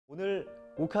오늘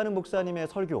옥하는 목사님의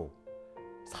설교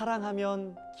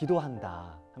사랑하면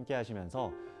기도한다 함께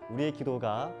하시면서 우리의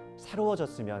기도가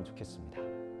새로워졌으면 좋겠습니다.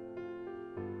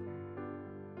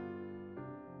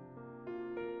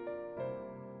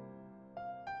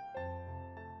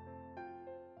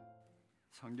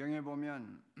 성경에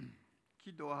보면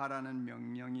기도하라는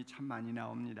명령이 참 많이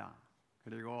나옵니다.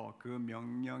 그리고 그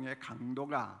명령의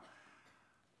강도가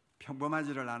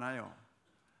평범하지를 않아요.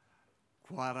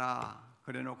 구하라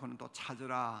그래 놓고는 또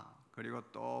찾으라, 그리고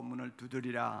또 문을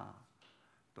두드리라,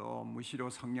 또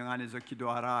무시로 성령 안에서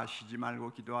기도하라, 쉬지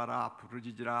말고 기도하라,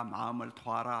 부르짖으라, 마음을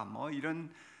토하라, 뭐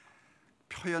이런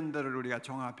표현들을 우리가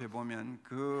종합해 보면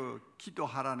그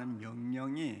기도하라는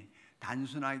명령이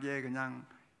단순하게 그냥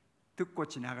듣고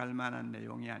지나갈 만한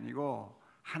내용이 아니고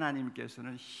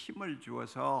하나님께서는 힘을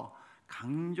주어서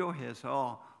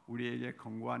강조해서 우리에게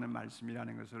권고하는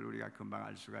말씀이라는 것을 우리가 금방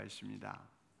알 수가 있습니다.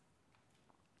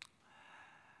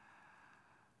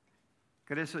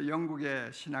 그래서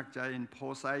영국의 신학자인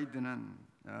포사이드는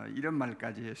이런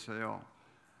말까지 했어요.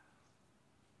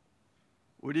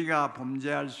 우리가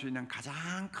범죄할 수 있는 가장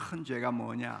큰 죄가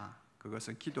뭐냐?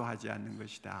 그것은 기도하지 않는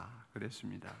것이다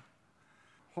그랬습니다.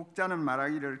 혹자는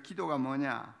말하기를 기도가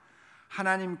뭐냐?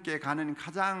 하나님께 가는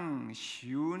가장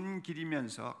쉬운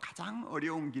길이면서 가장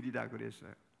어려운 길이다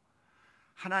그랬어요.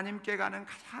 하나님께 가는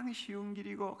가장 쉬운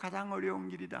길이고 가장 어려운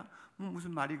길이다.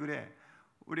 무슨 말이 그래?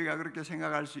 우리가 그렇게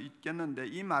생각할 수 있겠는데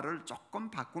이 말을 조금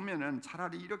바꾸면은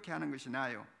차라리 이렇게 하는 것이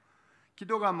나아요.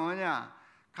 기도가 뭐냐?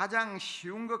 가장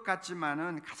쉬운 것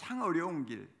같지만은 가장 어려운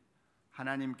길.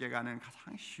 하나님께 가는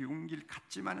가장 쉬운 길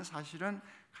같지만은 사실은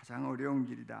가장 어려운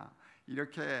길이다.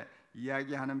 이렇게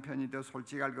이야기하는 편이 더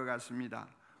솔직할 것 같습니다.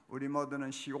 우리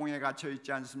모두는 시공에 갇혀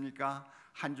있지 않습니까?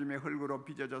 한 줌의 흙으로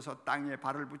빚어져서 땅에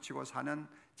발을 붙이고 사는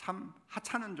참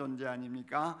하찮은 존재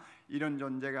아닙니까? 이런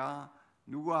존재가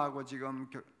누구하고 지금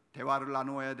대화를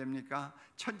나누어야 됩니까?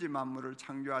 천지 만물을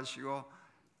창조하시고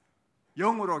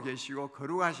영으로 계시고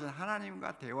거룩하신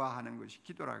하나님과 대화하는 것이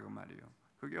기도라고 말이에요.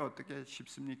 그게 어떻게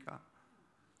쉽습니까?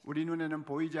 우리 눈에는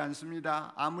보이지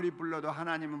않습니다. 아무리 불러도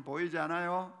하나님은 보이지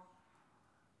않아요.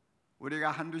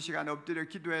 우리가 한두 시간 엎드려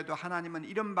기도해도 하나님은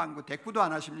이런 방구 대꾸도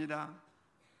안 하십니다.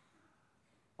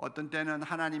 어떤 때는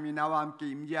하나님이 나와 함께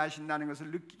임재하신다는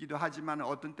것을 느끼기도 하지만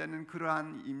어떤 때는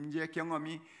그러한 임재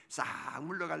경험이 싹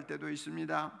물러갈 때도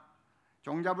있습니다.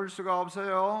 종잡을 수가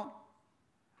없어요.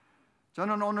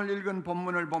 저는 오늘 읽은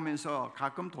본문을 보면서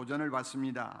가끔 도전을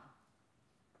받습니다.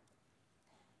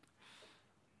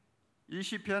 이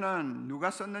시편은 누가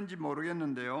썼는지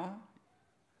모르겠는데요,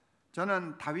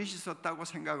 저는 다윗이 썼다고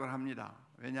생각을 합니다.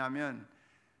 왜냐하면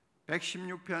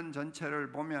 116편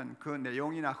전체를 보면 그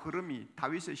내용이나 흐름이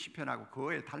다윗의 시편하고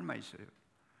거의 닮아 있어요.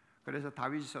 그래서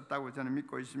다윗이 썼다고 저는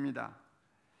믿고 있습니다.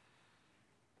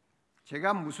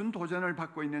 제가 무슨 도전을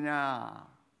받고 있느냐,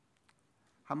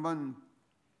 한번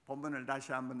본문을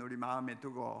다시 한번 우리 마음에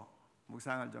두고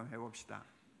묵상을 좀 해봅시다.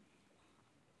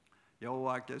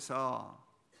 여호와께서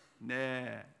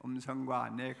내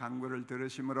음성과 내 간구를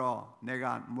들으심으로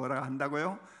내가 뭐라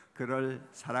한다고요? 그를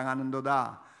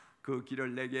사랑하는도다. 그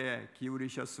길을 내게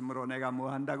기울이셨으므로 내가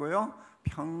뭐 한다고요?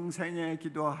 평생에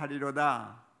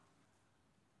기도하리로다.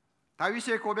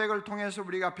 다윗의 고백을 통해서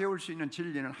우리가 배울 수 있는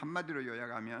진리는 한마디로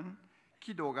요약하면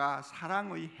기도가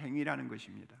사랑의 행위라는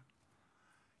것입니다.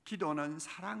 기도는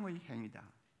사랑의 행위다.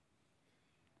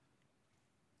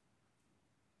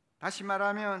 다시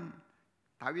말하면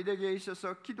다윗에게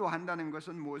있어서 기도한다는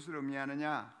것은 무엇을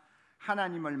의미하느냐?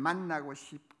 하나님을 만나고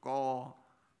싶고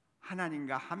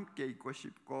하나님과 함께 있고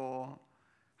싶고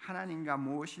하나님과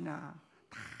무엇이나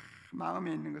다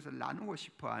마음에 있는 것을 나누고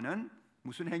싶어하는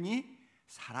무슨 행위?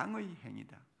 사랑의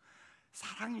행위다.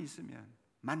 사랑이 있으면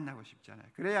만나고 싶잖아요.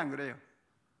 그래요, 안 그래요?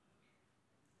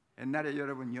 옛날에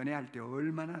여러분 연애할 때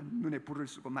얼마나 눈에 불을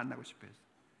쓰고 만나고 싶어 했어요.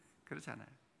 그렇잖아요.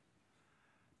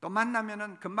 또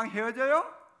만나면은 금방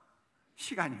헤어져요?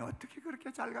 시간이 어떻게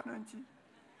그렇게 잘 가는지,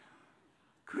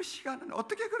 그 시간은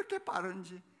어떻게 그렇게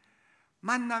빠른지.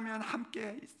 만나면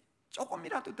함께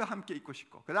조금이라도 더 함께 있고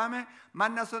싶고, 그 다음에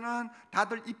만나서는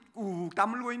다들 입 꾹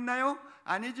다물고 있나요?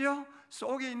 아니죠.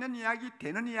 속에 있는 이야기,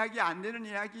 되는 이야기, 안 되는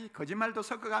이야기, 거짓말도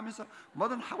섞어가면서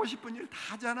뭐든 하고 싶은 일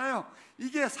다 하잖아요.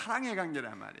 이게 사랑의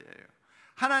관계란 말이에요.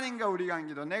 하나님과 우리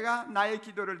관계도 내가 나의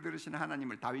기도를 들으시는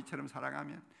하나님을 다윗처럼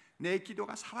사랑하면 내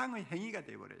기도가 사랑의 행위가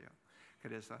되어버려요.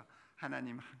 그래서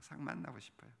하나님 항상 만나고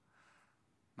싶어요.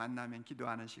 만나면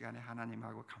기도하는 시간에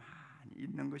하나님하고 가만히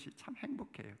있는 것이 참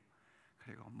행복해요.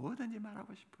 그리고 뭐든지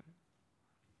말하고 싶어요.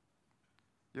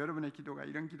 여러분의 기도가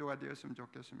이런 기도가 되었으면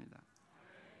좋겠습니다.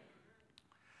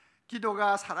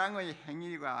 기도가 사랑의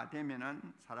행위가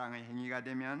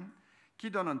되면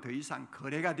기도는 더 이상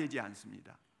거래가 되지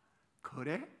않습니다.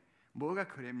 거래? 뭐가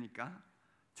거래입니까?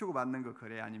 주고받는 거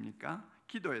거래 아닙니까?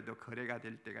 기도에도 거래가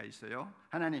될 때가 있어요.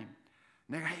 하나님,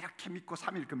 내가 이렇게 믿고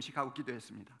 3일 금식하고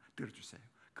기도했습니다. 들어주세요.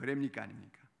 거래입니까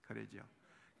아닙니까? 거래죠.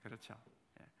 그렇죠.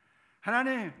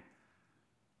 하나님,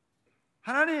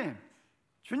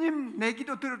 주님 내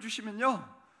기도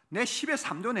들어주시면요, 내 10의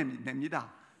 3조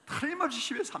냅니다.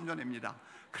 틀림없이 10의 3조 냅니다.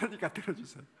 그러니까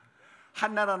들어주세요.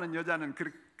 한나라는 여자는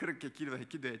그렇게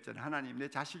기도했잖아요. 하나님, 내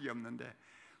자식이 없는데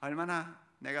얼마나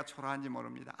내가 초라한지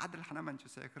모릅니다. 아들 하나만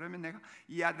주세요. 그러면 내가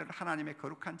이 아들을 하나님의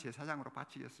거룩한 제사장으로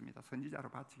바치겠습니다. 선지자로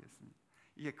바치겠습니다.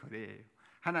 이게 거래예요.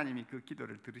 하나님이 그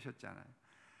기도를 들으셨잖아요.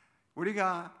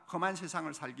 우리가 험한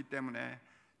세상을 살기 때문에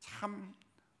참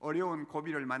어려운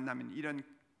고비를 만나면 이런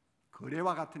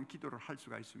거래와 같은 기도를 할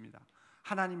수가 있습니다.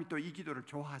 하나님이 또 이 기도를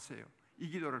좋아하세요. 이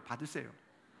기도를 받으세요.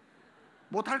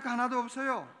 못할 거 하나도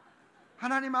없어요.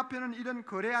 하나님 앞에는 이런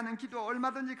거래하는 기도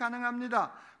얼마든지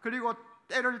가능합니다. 그리고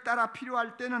때를 따라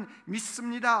필요할 때는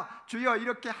믿습니다, 주여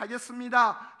이렇게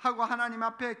하겠습니다 하고 하나님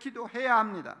앞에 기도해야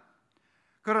합니다.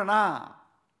 그러나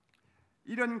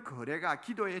이런 거래가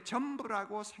기도의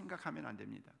전부라고 생각하면 안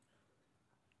됩니다.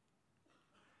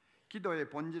 기도의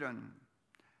본질은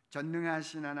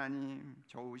전능하신 하나님,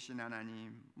 좋으신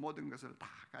하나님, 모든 것을 다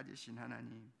가지신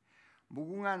하나님,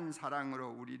 무궁한 사랑으로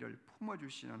우리를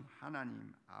품어주시는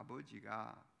하나님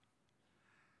아버지가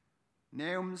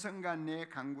내 음성과 내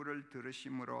간구를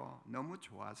들으심으로 너무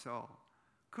좋아서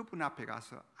그분 앞에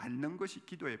가서 앉는 것이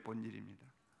기도의 본질입니다.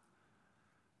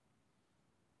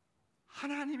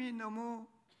 하나님이 너무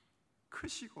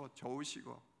크시고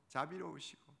좋으시고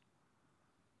자비로우시고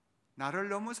나를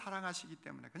너무 사랑하시기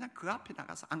때문에 그냥 그 앞에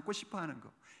나가서 앉고 싶어 하는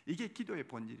거, 이게 기도의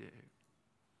본질이에요.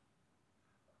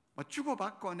 뭐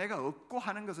주고받고 내가 얻고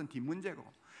하는 것은 뒷문제고,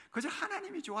 그저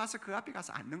하나님이 좋아서 그 앞에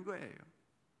가서 앉는 거예요.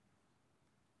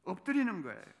 엎드리는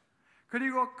거예요.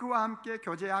 그리고 그와 함께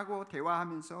교제하고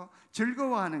대화하면서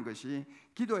즐거워하는 것이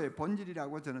기도의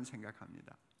본질이라고 저는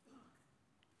생각합니다.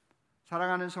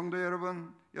 사랑하는 성도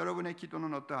여러분, 여러분의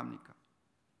기도는 어떠합니까?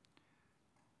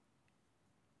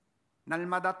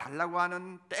 날마다 달라고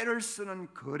하는 때를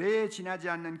쓰는 거래에 지나지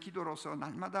않는 기도로서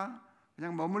날마다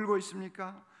그냥 머물고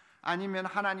있습니까? 아니면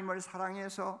하나님을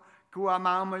사랑해서 그와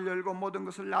마음을 열고 모든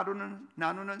것을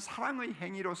나누는 사랑의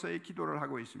행위로서의 기도를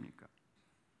하고 있습니까?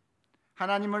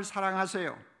 하나님을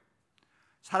사랑하세요.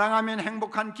 사랑하면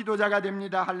행복한 기도자가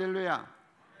됩니다. 할렐루야.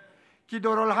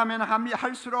 기도를 하면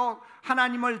할수록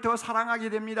하나님을 더 사랑하게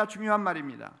됩니다. 중요한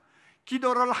말입니다.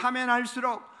 기도를 하면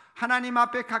할수록 하나님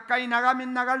앞에 가까이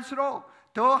나가면 나갈수록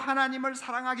더 하나님을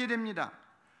사랑하게 됩니다.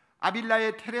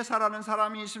 아빌라의 테레사라는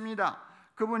사람이 있습니다.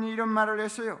 그분이 이런 말을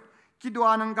했어요.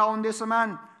 기도하는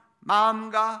가운데서만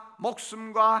마음과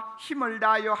목숨과 힘을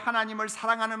다하여 하나님을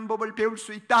사랑하는 법을 배울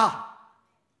수 있다.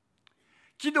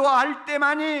 기도할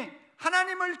때만이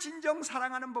하나님을 진정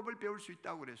사랑하는 법을 배울 수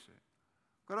있다고 그랬어요.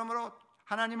 그러므로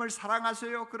하나님을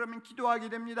사랑하세요. 그러면 기도하게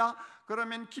됩니다.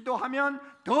 그러면 기도하면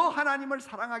더 하나님을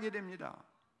사랑하게 됩니다.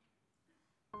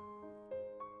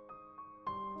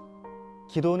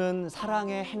 기도는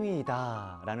사랑의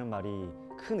행위이다 라는 말이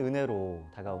큰 은혜로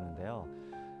다가오는데요.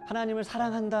 하나님을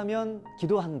사랑한다면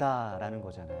기도한다 라는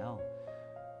거잖아요.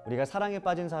 우리가 사랑에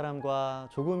빠진 사람과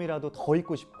조금이라도 더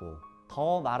있고 싶고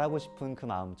더 말하고 싶은 그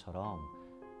마음처럼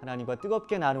하나님과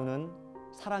뜨겁게 나누는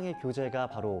사랑의 교제가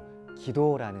바로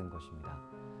기도라는 것입니다.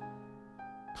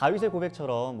 다윗의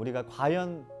고백처럼 우리가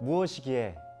과연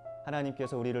무엇이기에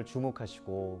하나님께서 우리를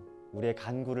주목하시고 우리의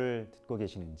간구를 듣고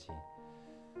계시는지,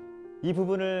 이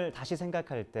부분을 다시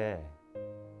생각할 때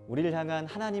우리를 향한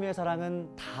하나님의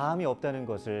사랑은 다함이 없다는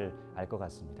것을 알 것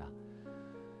같습니다.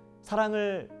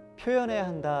 사랑을 표현해야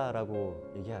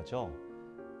한다라고 얘기하죠.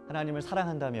 하나님을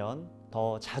사랑한다면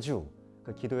더 자주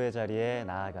그 기도의 자리에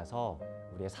나아가서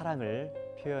우리의 사랑을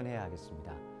표현해야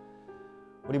하겠습니다.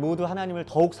 우리 모두 하나님을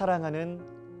더욱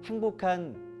사랑하는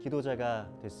행복한 기도자가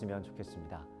됐으면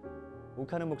좋겠습니다.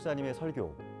 욱하는 목사님의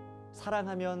설교,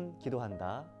 사랑하면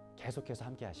기도한다, 계속해서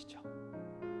함께 하시죠.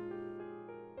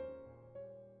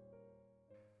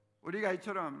 우리가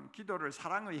이처럼 기도를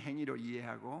사랑의 행위로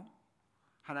이해하고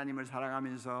하나님을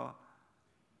사랑하면서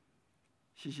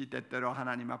시시때때로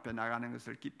하나님 앞에 나가는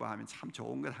것을 기뻐하면 참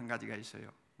좋은 것 한 가지가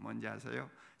있어요. 뭔지 아세요?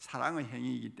 사랑의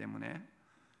행위이기 때문에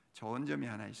좋은 점이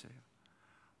하나 있어요.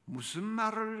 무슨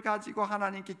말을 가지고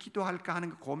하나님께 기도할까 하는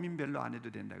거 고민 별로 안 해도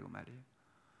된다고 말이에요.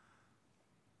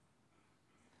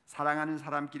 사랑하는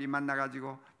사람끼리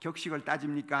만나가지고 격식을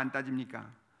따집니까? 안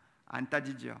따집니까? 안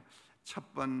따지죠.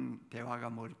 첫 번 대화가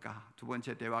뭘까? 두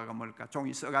번째 대화가 뭘까?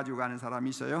 종이 써가지고 가는 사람이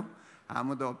있어요?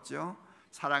 아무도 없죠.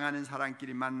 사랑하는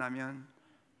사람끼리 만나면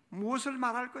무엇을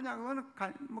말할 거냐? 그거는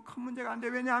뭐 큰 문제가 안 돼.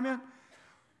 왜냐하면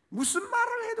무슨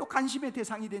말을 해도 관심의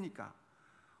대상이 되니까,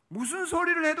 무슨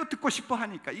소리를 해도 듣고 싶어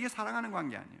하니까, 이게 사랑하는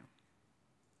관계 아니에요.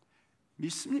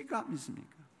 믿습니까?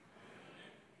 믿습니까?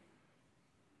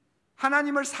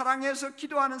 하나님을 사랑해서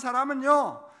기도하는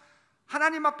사람은요,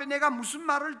 하나님 앞에 내가 무슨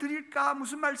말을 드릴까,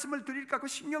 무슨 말씀을 드릴까, 그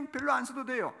신경 별로 안 써도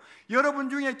돼요. 여러분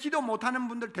중에 기도 못하는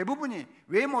분들 대부분이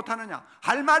왜 못하느냐?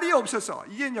 할 말이 없어서.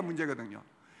 이게 이제 문제거든요.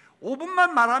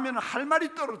 5분만 말하면 할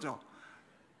말이 떨어져.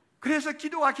 그래서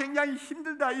기도가 굉장히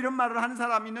힘들다 이런 말을 하는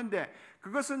사람이 있는데,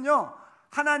 그것은요,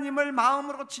 하나님을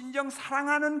마음으로 진정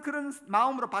사랑하는 그런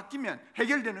마음으로 바뀌면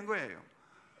해결되는 거예요.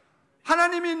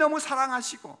 하나님이 너무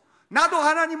사랑하시고 나도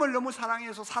하나님을 너무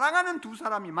사랑해서 사랑하는 두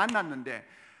사람이 만났는데,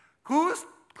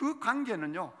 그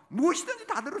관계는요, 무엇이든지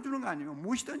다 들어주는 거 아니에요.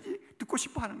 무엇이든지 듣고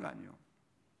싶어 하는 거 아니에요.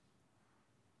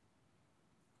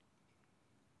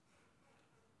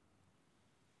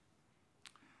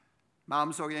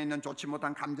 마음속에 있는 좋지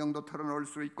못한 감정도 털어놓을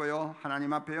수 있고요,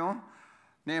 하나님 앞에요.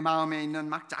 내 마음에 있는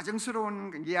막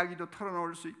짜증스러운 이야기도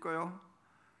털어놓을 수 있고요.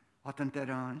 어떤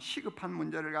때는 시급한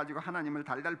문제를 가지고 하나님을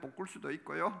달달 볶을 수도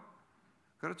있고요.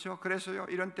 그렇죠. 그래서요,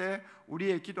 이런 때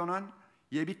우리의 기도는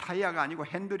예비 타이어가 아니고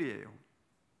핸들이에요.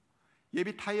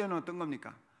 예비 타이어는 어떤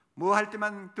겁니까? 뭐 할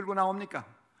때만 들고 나옵니까?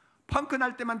 펑크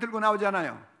날 때만 들고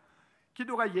나오잖아요.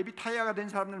 기도가 예비 타이어가 된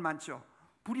사람들 많죠.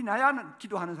 불이 나야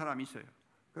기도하는 사람이 있어요.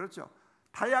 그렇죠.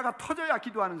 타이어가 터져야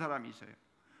기도하는 사람이 있어요.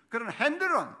 그런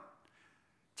핸들은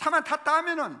차만 탔다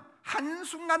하면은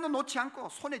한순간도 놓지 않고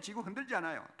손에 쥐고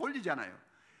흔들잖아요. 돌리잖아요.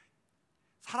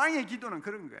 사랑의 기도는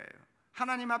그런 거예요.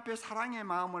 하나님 앞에 사랑의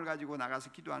마음을 가지고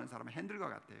나가서 기도하는 사람은 핸들과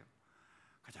같아요.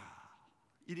 그저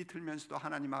이리 틀면서도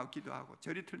하나님 앞에 기도하고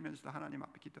저리 틀면서도 하나님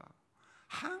앞에 기도하고,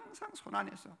 항상 손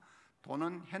안에서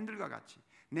도는 핸들과 같이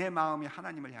내 마음이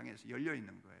하나님을 향해서 열려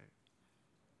있는 거예요.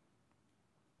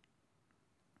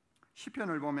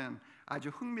 시편을 보면 아주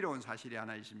흥미로운 사실이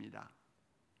하나 있습니다.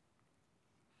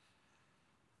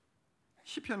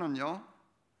 시편은요,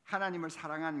 하나님을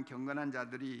사랑한 경건한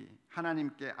자들이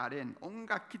하나님께 아뢰는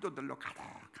온갖 기도들로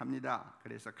가득합니다.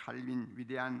 그래서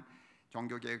위대한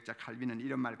종교개혁자 칼빈은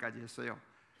이런 말까지 했어요.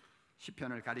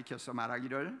 시편을 가리켜서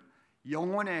말하기를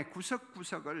영혼의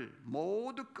구석구석을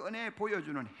모두 꺼내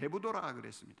보여주는 해부도라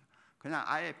그랬습니다. 그냥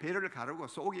아예 배를 가르고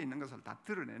속에 있는 것을 다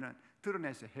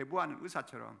드러내서 해부하는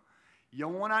의사처럼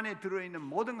영혼 안에 들어있는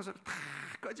모든 것을 다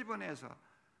끄집어내서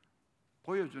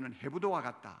보여주는 해부도와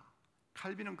같다.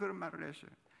 칼빈은 그런 말을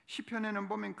했어요. 시편에는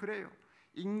보면 그래요.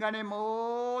 인간의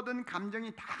모든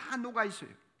감정이 다 녹아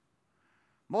있어요.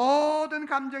 모든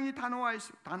감정이 다 녹아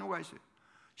있어요.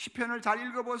 시편을 잘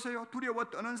읽어보세요. 두려워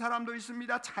떠는 사람도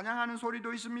있습니다. 찬양하는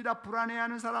소리도 있습니다.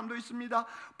 불안해하는 사람도 있습니다.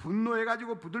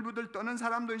 분노해가지고 부들부들 떠는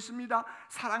사람도 있습니다.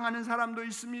 사랑하는 사람도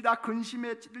있습니다.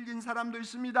 근심에 찔린 사람도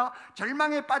있습니다.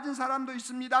 절망에 빠진 사람도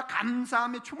있습니다.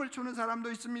 감사함에 춤을 추는 사람도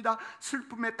있습니다.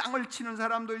 슬픔에 땅을 치는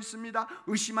사람도 있습니다.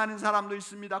 의심하는 사람도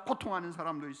있습니다. 고통하는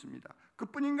사람도 있습니다.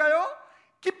 그뿐인가요?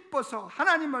 기뻐서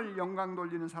하나님을 영광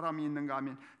돌리는 사람이 있는가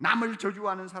하면 남을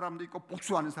저주하는 사람도 있고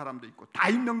복수하는 사람도 있고 다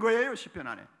있는 거예요. 시편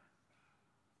안에.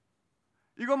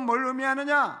 이건 뭘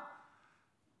의미하느냐?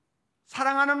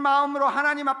 사랑하는 마음으로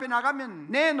하나님 앞에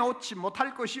나가면 내놓지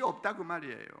못할 것이 없다 그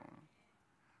말이에요.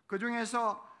 그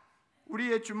중에서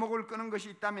우리의 주목을 끄는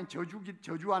것이 있다면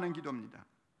저주하는 기도입니다.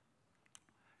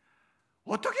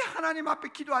 어떻게 하나님 앞에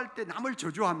기도할 때 남을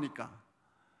저주합니까?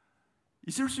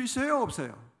 있을 수 있어요?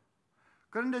 없어요?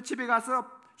 그런데 집에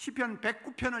가서 시편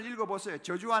 109편을 읽어보세요.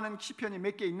 저주하는 시편이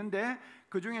몇 개 있는데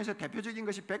그 중에서 대표적인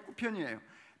것이 109편이에요.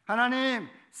 하나님,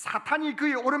 사탄이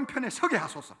그의 오른편에 서게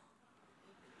하소서.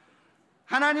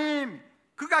 하나님,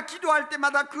 그가 기도할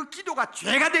때마다 그 기도가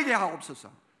죄가 되게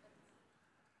하옵소서.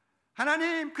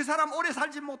 하나님, 그 사람 오래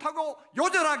살지 못하고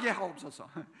요절하게 하옵소서.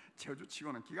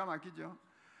 저주치고는 기가 막히죠.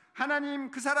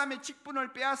 하나님, 그 사람의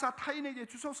직분을 빼앗아 타인에게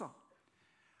주소서.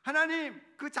 하나님,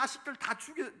 그 자식들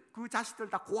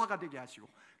다 고아가 되게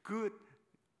하시고 그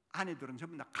아내들은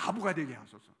전부 다 가부가 되게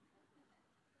하소서.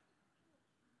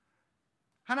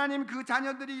 하나님, 그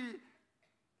자녀들이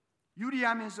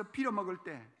유리하면서 빌어먹을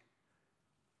때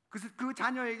그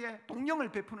자녀에게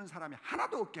동령을 베푸는 사람이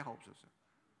하나도 없게 하옵소서.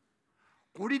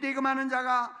 고리대금하는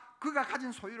자가 그가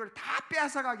가진 소유를 다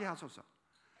빼앗아가게 하소서.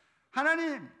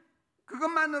 하나님,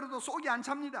 그것만으로도 속이 안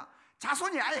찹니다.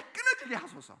 자손이 아예 끊어지게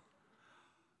하소서.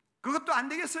 그것도 안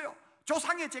되겠어요.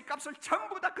 조상의 죄값을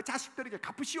전부 다 그 자식들에게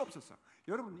갚으시옵소서.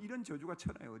 여러분, 이런 저주가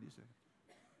천하에 어디 있어요?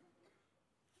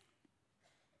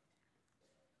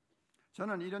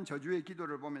 저는 이런 저주의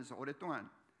기도를 보면서 오랫동안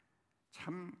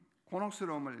참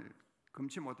곤혹스러움을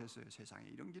금치 못했어요. 세상에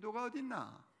이런 기도가 어디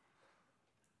있나?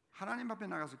 하나님 앞에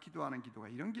나가서 기도하는 기도가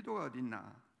이런 기도가 어디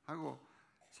있나? 하고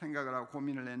생각을 하고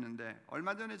고민을 했는데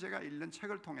얼마 전에 제가 읽는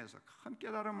책을 통해서 큰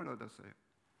깨달음을 얻었어요.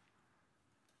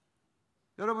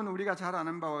 여러분, 우리가 잘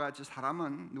아는 바와 같이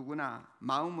사람은 누구나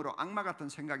마음으로 악마 같은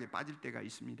생각에 빠질 때가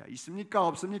있습니다. 있습니까?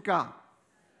 없습니까?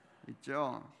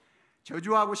 있죠.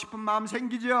 저주하고 싶은 마음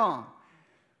생기죠.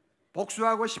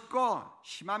 복수하고 싶고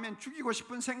심하면 죽이고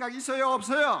싶은 생각이 있어요?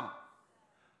 없어요?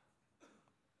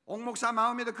 옥 목사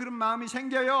마음에도 그런 마음이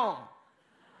생겨요.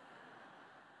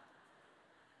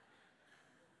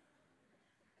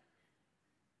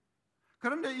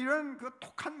 그런데 이런 그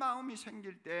독한 마음이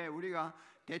생길 때 우리가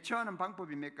대처하는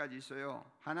방법이 몇 가지 있어요.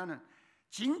 하나는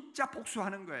진짜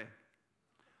복수하는 거예요.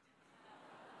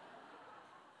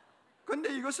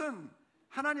 근데 이것은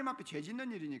하나님 앞에 죄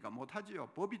짓는 일이니까 못하지요.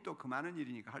 법이 또 금하는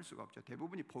일이니까 할 수가 없죠.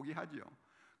 대부분이 포기하지요.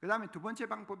 그 다음에 두 번째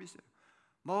방법이 있어요.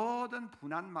 모든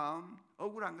분한 마음,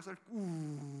 억울한 것을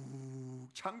꾹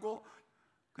참고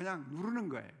그냥 누르는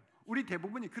거예요. 우리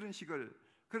대부분이 그런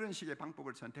식의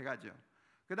방법을 선택하죠.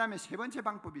 그 다음에 세 번째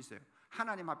방법이 있어요.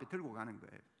 하나님 앞에 들고 가는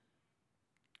거예요.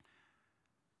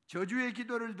 저주의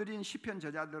기도를 드린 시편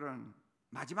저자들은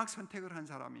마지막 선택을 한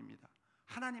사람입니다.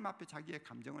 하나님 앞에 자기의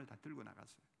감정을 다 들고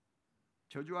나갔어요.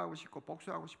 저주하고 싶고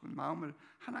복수하고 싶은 마음을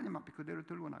하나님 앞에 그대로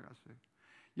들고 나갔어요.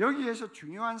 여기에서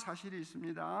중요한 사실이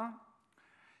있습니다.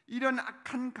 이런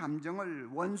악한 감정을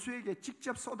원수에게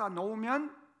직접 쏟아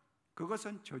놓으면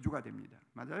그것은 저주가 됩니다.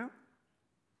 맞아요?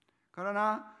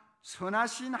 그러나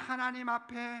선하신 하나님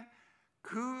앞에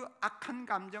그 악한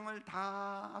감정을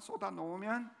다 쏟아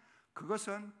놓으면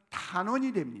그것은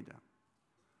탄원이 됩니다.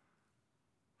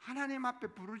 하나님 앞에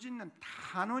부르짖는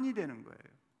탄원이 되는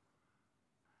거예요.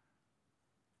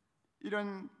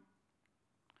 이런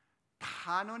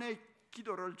탄원의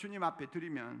기도를 주님 앞에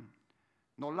드리면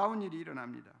놀라운 일이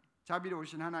일어납니다.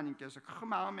 자비로우신 하나님께서 그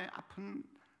마음의 아픈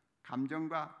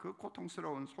감정과 그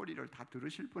고통스러운 소리를 다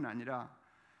들으실 뿐 아니라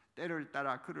때를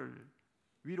따라 그를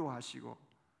위로하시고,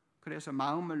 그래서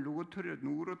마음을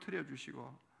누그러뜨려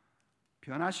주시고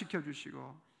변화시켜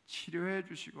주시고 치료해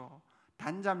주시고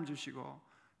단잠 주시고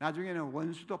나중에는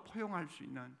원수도 포용할 수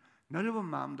있는 넓은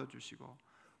마음도 주시고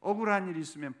억울한 일이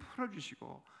있으면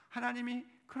풀어주시고 하나님이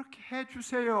그렇게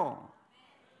해주세요.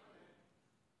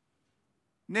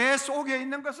 내 속에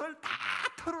있는 것을 다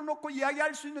털어놓고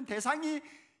이야기할 수 있는 대상이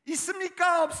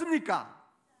있습니까? 없습니까?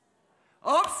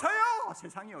 없어요.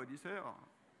 세상에 어디 있어요?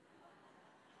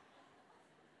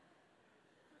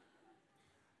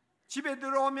 집에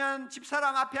들어오면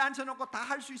집사람 앞에 앉혀놓고 다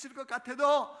할 수 있을 것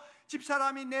같아도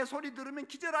집사람이 내 소리 들으면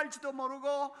기절할지도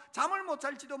모르고 잠을 못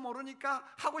잘지도 모르니까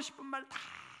하고 싶은 말 다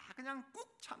그냥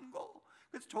꾹 참고,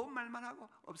 그래서 좋은 말만 하고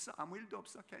없어, 아무 일도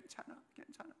없어, 괜찮아.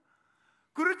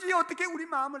 그러지 어떻게 우리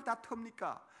마음을 다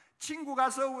텁니까?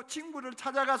 친구를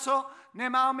찾아가서 내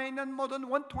마음에 있는 모든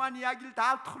원통한 이야기를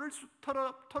다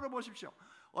털어보십시오.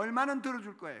 얼마는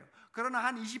들어줄 거예요. 그러나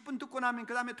한 20분 듣고 나면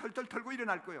그 다음에 털털 털고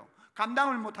일어날 거예요.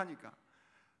 감당을 못하니까.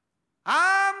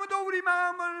 아무도 우리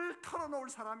마음을 털어놓을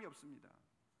사람이 없습니다.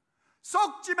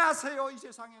 썩지 마세요. 이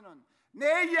세상에는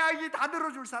내 이야기 다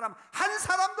들어줄 사람 한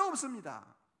사람도 없습니다.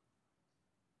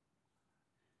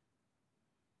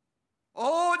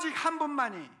 오직 한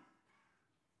분만이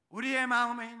우리의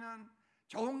마음에 있는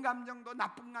좋은 감정도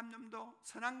나쁜 감정도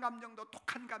선한 감정도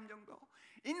독한 감정도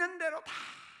있는 대로 다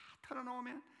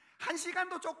털어놓으면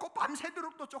 1시간도 좋고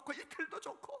밤새도록도 좋고 이틀도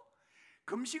좋고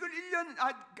금식을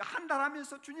한 달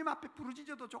하면서 주님 앞에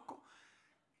부르짖어도 좋고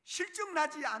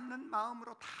실증나지 않는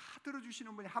마음으로 다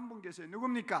들어주시는 분이 한 분 계세요.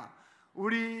 누굽니까?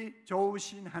 우리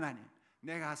좋으신 하나님,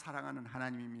 내가 사랑하는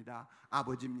하나님입니다.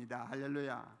 아버지입니다.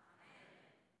 할렐루야.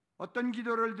 어떤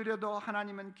기도를 드려도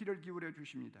하나님은 귀를 기울여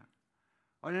주십니다.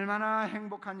 얼마나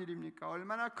행복한 일입니까?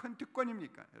 얼마나 큰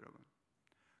특권입니까, 여러분?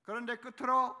 그런데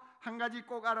끝으로 한 가지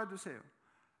꼭 알아두세요.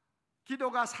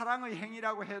 기도가 사랑의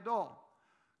행위라고 해도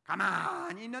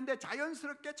가만히 있는데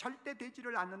자연스럽게 절대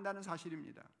되지를 않는다는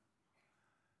사실입니다.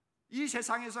 이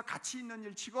세상에서 가치 있는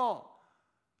일 치고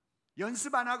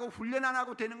연습 안 하고 훈련 안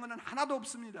하고 되는 것은 하나도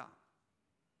없습니다.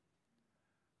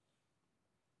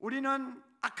 우리는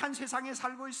악한 세상에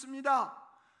살고 있습니다.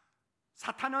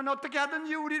 사탄은 어떻게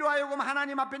하든지 우리로 하여금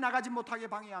하나님 앞에 나가지 못하게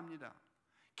방해합니다.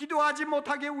 기도하지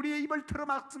못하게 우리의 입을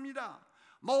틀어막습니다.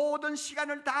 모든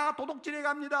시간을 다 도둑질해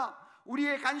갑니다.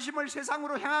 우리의 관심을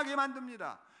세상으로 향하게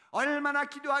만듭니다. 얼마나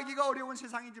기도하기가 어려운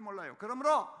세상인지 몰라요.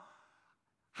 그러므로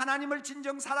하나님을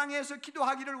진정 사랑해서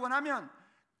기도하기를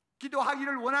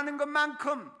원하는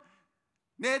것만큼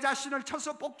내 자신을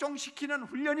쳐서 복종시키는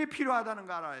훈련이 필요하다는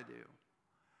거 알아야 돼요.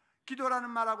 기도라는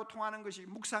말하고 통하는 것이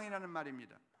묵상이라는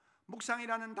말입니다.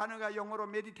 묵상이라는 단어가 영어로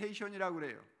메디테이션이라고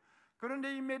그래요.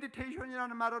 그런데 이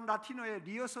메디테이션이라는 말은 라틴어에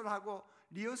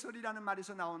리허설이라는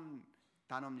말에서 나온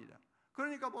단어입니다.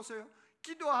 그러니까 보세요.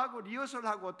 기도하고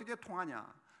리허설하고 어떻게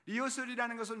통하냐?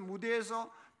 리허설이라는 것은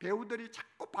무대에서 배우들이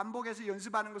자꾸 반복해서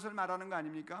연습하는 것을 말하는 거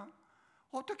아닙니까?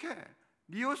 어떻게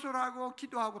리허설하고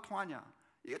기도하고 통하냐?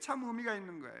 이게 참 의미가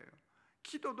있는 거예요.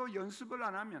 기도도 연습을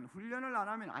안 하면, 훈련을 안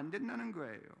하면 안 된다는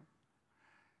거예요.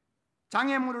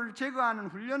 장애물을 제거하는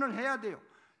훈련을 해야 돼요.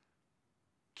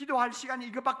 기도할 시간이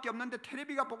이것밖에 없는데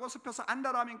텔레비가 보고 싶어서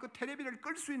앉아라면 그 텔레비를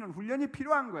끌 수 있는 훈련이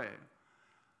필요한 거예요.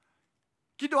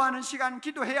 기도하는 시간,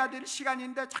 기도해야 될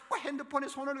시간인데 자꾸 핸드폰에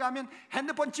손을 가면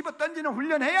핸드폰 집어 던지는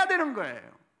훈련해야 되는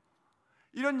거예요.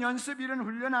 이런 연습, 이런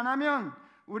훈련 안 하면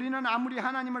우리는 아무리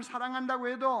하나님을 사랑한다고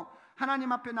해도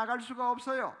하나님 앞에 나갈 수가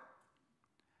없어요.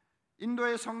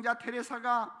 인도의 성자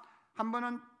테레사가 한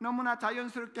번은 너무나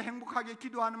자연스럽게 행복하게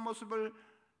기도하는 모습을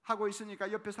하고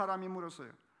있으니까 옆에 사람이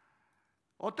물었어요.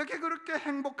 어떻게 그렇게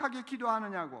행복하게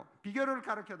기도하느냐고, 비결을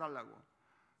가르쳐 달라고.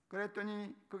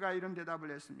 그랬더니 그가 이런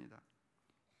대답을 했습니다.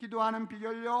 기도하는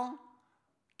비결요?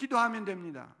 기도하면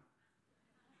됩니다.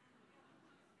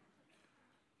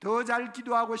 더 잘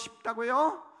기도하고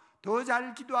싶다고요? 더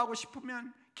잘 기도하고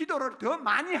싶으면 기도를 더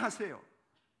많이 하세요.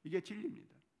 이게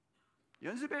진리입니다.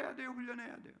 연습해야 돼요.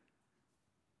 훈련해야 돼요.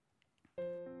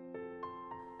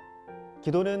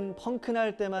 기도는 펑크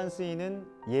날 때만 쓰이는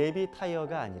예비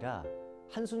타이어가 아니라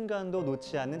한순간도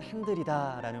놓지 않는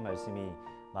핸들이다라는 말씀이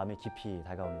마음에 깊이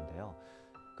다가오는데요.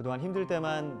 그동안 힘들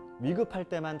때만, 위급할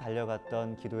때만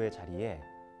달려갔던 기도의 자리에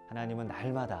하나님은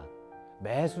날마다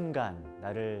매 순간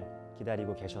나를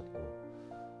기다리고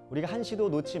계셨고, 우리가 한시도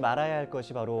놓지 말아야 할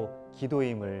것이 바로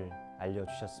기도임을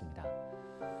알려주셨습니다.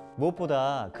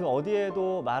 무엇보다 그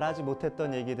어디에도 말하지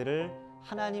못했던 얘기들을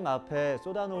하나님 앞에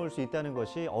쏟아놓을 수 있다는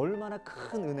것이 얼마나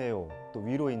큰 은혜요 또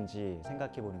위로인지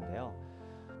생각해 보는데요.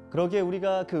 그러기에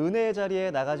우리가 그 은혜의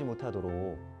자리에 나가지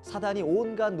못하도록 사단이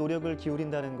온갖 노력을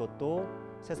기울인다는 것도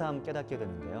새삼 깨닫게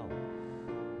되는데요.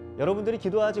 여러분들이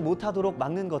기도하지 못하도록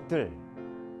막는 것들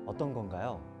어떤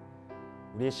건가요?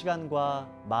 우리의 시간과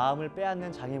마음을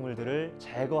빼앗는 장애물들을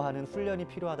제거하는 훈련이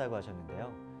필요하다고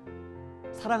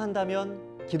하셨는데요.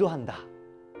 사랑한다면 기도한다.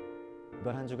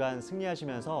 이번 한 주간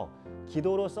승리하시면서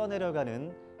기도로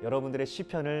써내려가는 여러분들의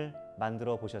시편을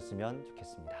만들어 보셨으면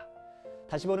좋겠습니다.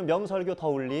 다시 보는 명설교 더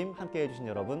울림 함께해 주신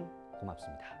여러분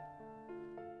고맙습니다.